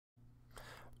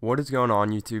What is going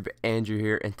on, YouTube? Andrew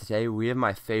here, and today we have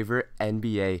my favorite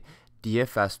NBA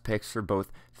DFS picks for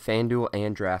both Fanduel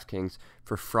and Draftkings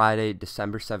for Friday,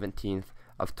 December 17th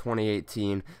of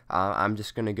 2018. I'm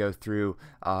just going to go through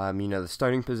the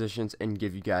starting positions and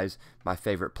give you guys my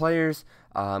favorite players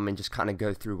and just kind of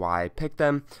go through why I picked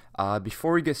them.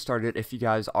 Before we get started, if you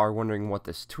guys are wondering what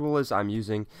this tool is I'm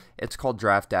using, it's called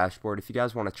Draft Dashboard. If you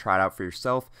guys want to try it out for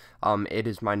yourself, it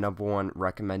is my #1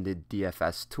 recommended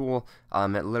DFS tool.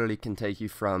 It literally can take you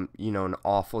from an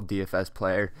awful DFS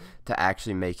player to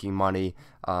actually making money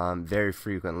very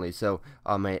frequently. So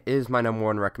it is my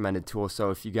 #1 recommended tool. So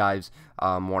if you guys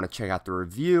want to check out the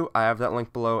review, I have that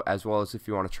link below, as well as if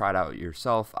you want to try it out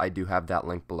yourself, I do have that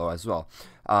link below as well.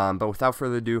 But without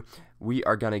further ado, we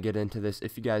are going to get into this.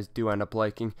 If you guys do end up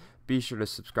liking, be sure to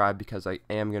subscribe because I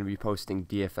am going to be posting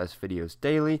DFS videos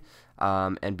daily,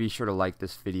 and be sure to like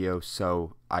this video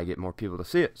so I get more people to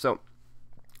see it. So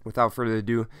without further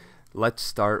ado, let's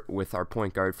start with our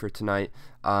point guard for tonight.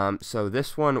 So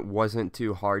this one wasn't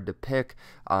too hard to pick.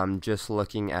 Just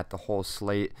looking at the whole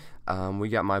slate, we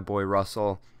got my boy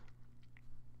Russell,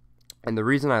 and the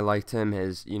reason I liked him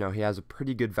is he has a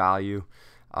pretty good value,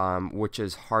 which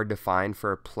is hard to find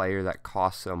for a player that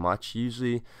costs so much.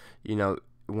 Usually,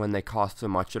 when they cost so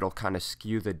much, it'll kind of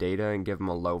skew the data and give them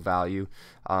a low value.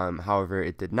 However,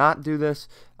 it did not do this,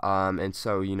 and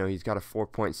so he's got a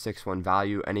 4.61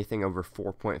 value. Anything over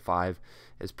 4.5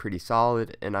 is pretty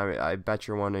solid. And I bet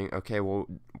you're wondering, okay, well,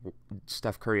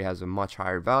 Steph Curry has a much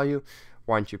higher value.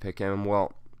 Why don't you pick him?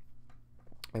 Well,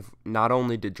 if not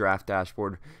only did Draft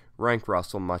Dashboard rank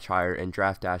Russell much higher in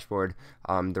Draft Dashboard,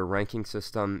 the ranking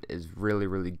system is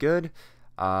really good.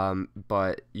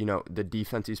 But the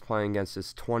defense he's playing against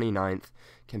is 29th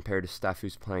compared to Steph,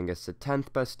 who's playing against the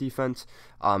 10th best defense.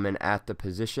 And at the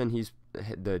position,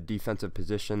 the defensive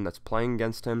position that's playing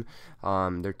against him,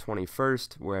 they're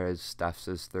 21st, whereas Steph's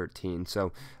is 13.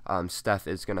 So Steph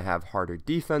is going to have harder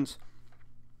defense.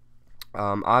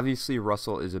 Obviously,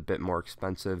 Russell is a bit more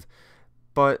expensive,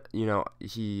 but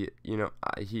he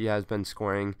has been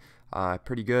scoring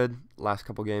pretty good last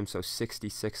couple games. So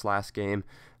 66 last game.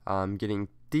 Getting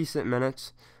decent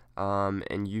minutes,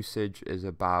 and usage is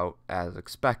about as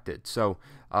expected. So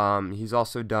he's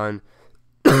also done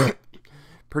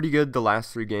pretty good the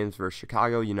last 3 games versus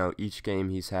Chicago. Each game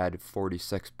he's had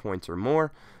 46 points or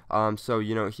more. So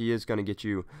he is going to get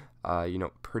you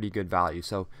pretty good value.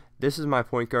 So this is my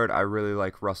point guard. I really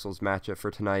like Russell's matchup for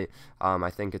tonight. I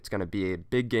think it's going to be a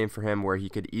big game for him where he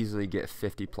could easily get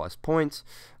 50+ points.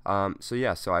 So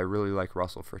yeah, so I really like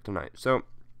Russell for tonight. So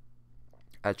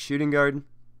at shooting guard,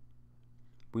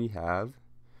 we have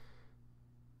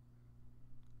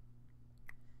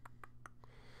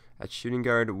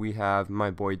my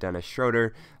boy Dennis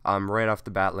Schroeder. Right off the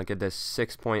bat, look at this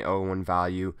 6.01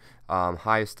 value,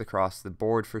 highest across the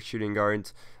board for shooting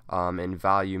guards, and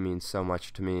value means so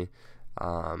much to me,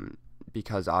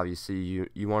 because obviously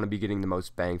you want to be getting the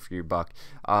most bang for your buck.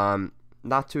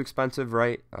 Not too expensive,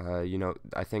 right?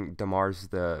 I think DeMar's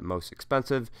the most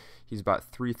expensive. He's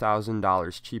about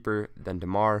 $3,000 cheaper than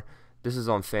DeMar. This is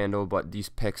on FanDuel, but these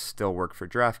picks still work for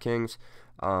DraftKings.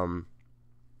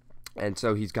 And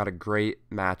so he's got a great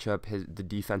matchup. The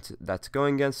defense that's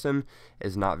going against him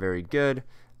is not very good.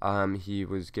 He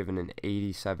was given an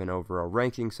 87 overall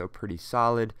ranking, so pretty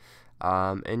solid.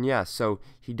 And yeah, so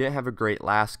he didn't have a great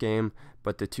last game,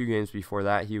 but the 2 games before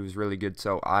that, he was really good.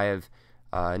 So I have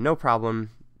no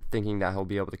problem thinking that he'll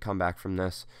be able to come back from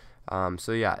this.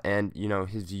 So yeah, and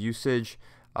his usage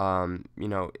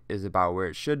is about where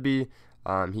it should be.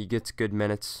 He gets good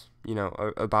minutes,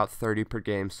 about 30 per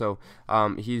game. So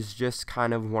he's just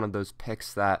kind of one of those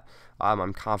picks that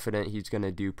I'm confident he's going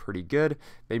to do pretty good.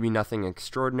 Maybe nothing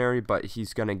extraordinary, but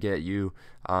he's going to get you,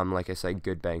 like I said,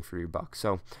 good bang for your buck.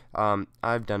 So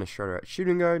I've done a Schroeder at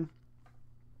shooting guard.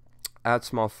 At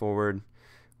small forward,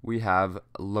 we have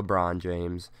LeBron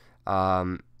James.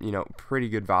 Pretty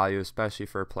good value, especially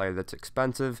for a player that's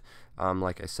expensive.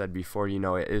 Like I said before,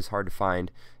 it is hard to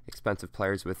find expensive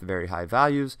players with very high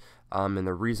values. And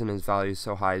the reason his value is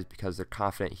so high is because they're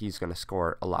confident he's going to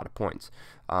score a lot of points.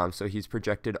 So he's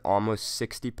projected almost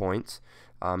 60 points.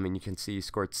 And you can see he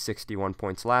scored 61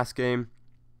 points last game.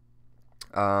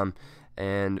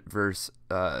 And versus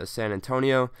San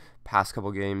Antonio, past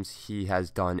couple games, he has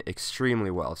done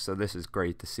extremely well. So this is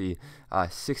great to see.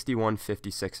 61,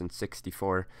 56, and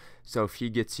 64. So if he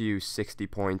gets you 60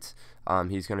 points,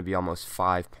 he's going to be almost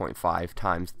 5.5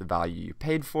 times the value you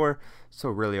paid for. So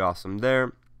really awesome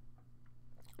there.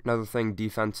 Another thing,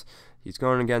 defense he's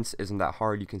going against isn't that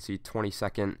hard. You can see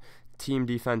 22nd, team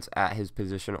defense at his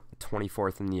position,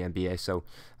 24th in the NBA. So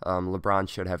LeBron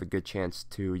should have a good chance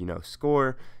to, you know,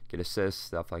 score, get assists,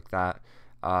 stuff like that.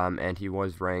 And he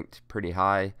was ranked pretty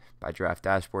high by Draft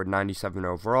Dashboard, 97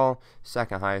 overall,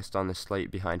 second highest on the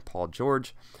slate behind Paul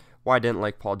George. Why I didn't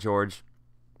like Paul George?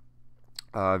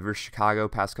 Versus Chicago,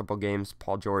 past couple games,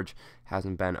 Paul George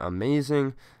hasn't been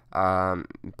amazing.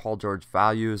 Paul George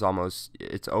value is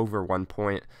it's over 1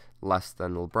 point less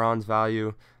than LeBron's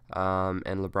value. And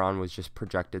LeBron was just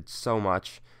projected so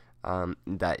much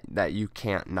that you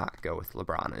can't not go with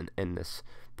LeBron in this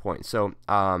point. So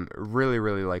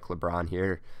really like LeBron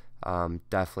here.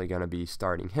 Definitely going to be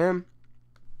starting him.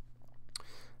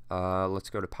 Let's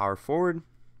go to power forward.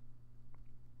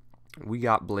 We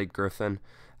got Blake Griffin.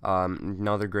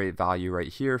 Another great value right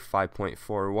here,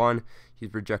 5.41. He's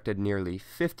projected nearly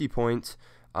 50 points.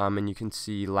 And you can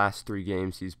see last 3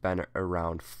 games he's been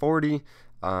around 40.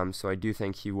 So I do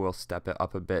think he will step it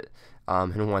up a bit.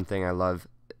 And one thing I love,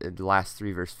 the last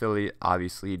 3 versus Philly,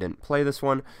 obviously he didn't play this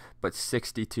one, but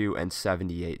 62 and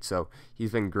 78. So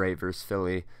he's been great versus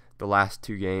Philly the last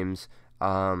 2 games.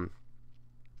 And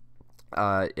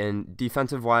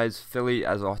defensive wise, Philly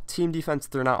as a team defense,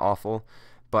 they're not awful,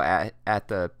 but at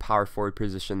the power forward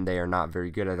position, they are not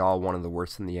very good at all, one of the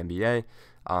worst in the NBA.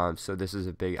 So this is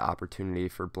a big opportunity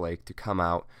for Blake to come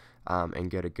out and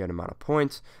get a good amount of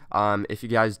points. If you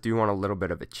guys do want a little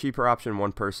bit of a cheaper option,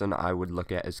 one person I would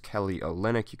look at is Kelly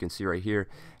Olynyk. You can see right here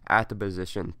at the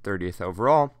position, 30th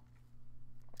overall,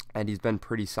 and he's been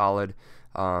pretty solid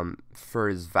for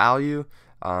his value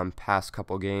past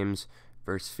couple games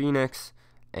versus Phoenix.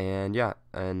 And yeah,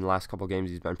 in the last couple games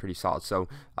he's been pretty solid. So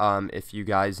if you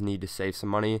guys need to save some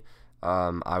money,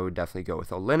 I would definitely go with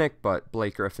Olynyk, but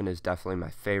Blake Griffin is definitely my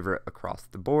favorite across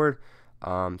the board.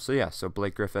 So yeah, so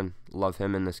Blake Griffin, love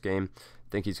him in this game.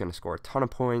 Think he's going to score a ton of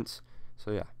points.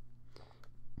 So yeah.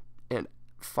 And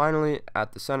finally,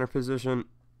 at the center position,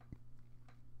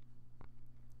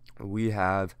 we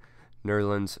have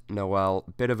Nerlens Noel.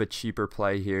 Bit of a cheaper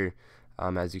play here.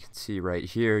 As you can see right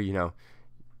here, you know,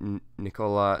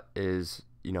 Nikola is,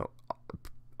 you know,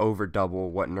 over double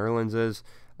what Nerlens is.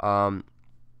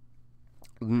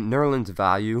 Nerlens'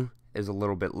 value is a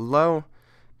little bit low,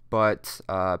 but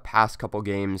past couple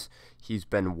games he's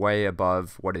been way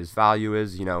above what his value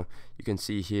is. You know, you can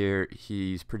see here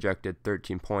he's projected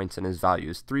 13 points and his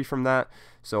value is 3 from that.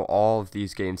 So all of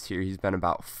these games here he's been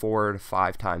about 4 to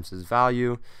 5 times his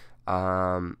value.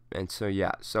 And so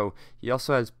yeah, so he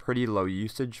also has pretty low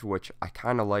usage, which I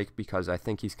kind of like because I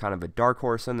think he's kind of a dark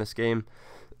horse in this game.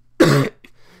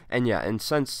 And yeah, and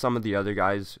since some of the other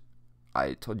guys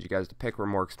I told you guys to pick were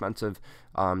more expensive,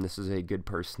 this is a good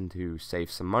person to save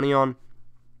some money on.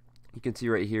 You can see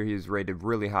right here he's rated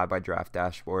really high by Draft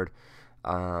Dashboard.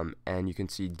 And you can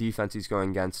see defense he's going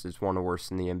against is one of the worst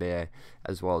in the NBA,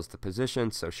 as well as the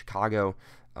position. So Chicago,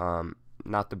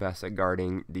 not the best at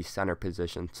guarding the center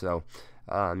position. So,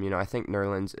 you know, I think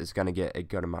Nerlens is going to get a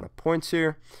good amount of points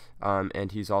here.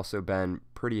 And he's also been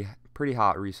pretty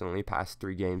hot recently, past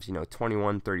 3 games, you know,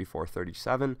 21, 34,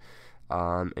 37.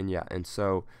 And yeah, and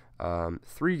so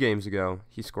 3 games ago,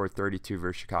 he scored 32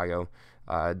 versus Chicago.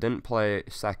 Didn't play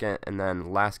second, and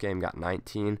then last game got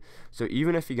 19. So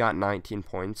even if he got 19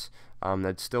 points,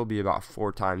 that'd still be about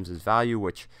 4 times his value,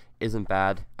 which isn't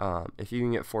bad. If you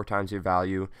can get 4 times your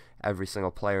value every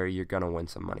single player, you're going to win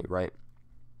some money, right?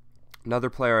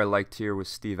 Another player I liked here was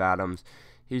Steve Adams.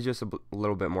 He's just a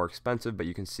little bit more expensive, but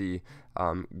you can see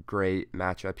great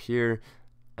matchup here.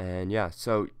 And yeah,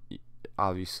 so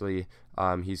obviously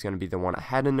he's going to be the one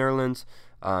ahead of Nerlens.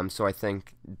 So I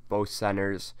think both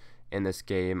centers in this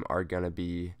game are going to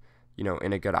be, you know,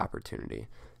 in a good opportunity.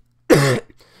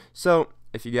 So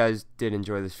if you guys did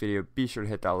enjoy this video, be sure to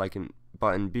hit that like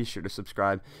button, be sure to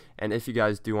subscribe, and if you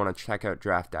guys do want to check out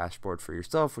Draft Dashboard for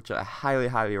yourself, which I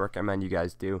highly recommend you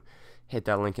guys do, hit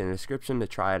that link in the description to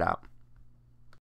try it out.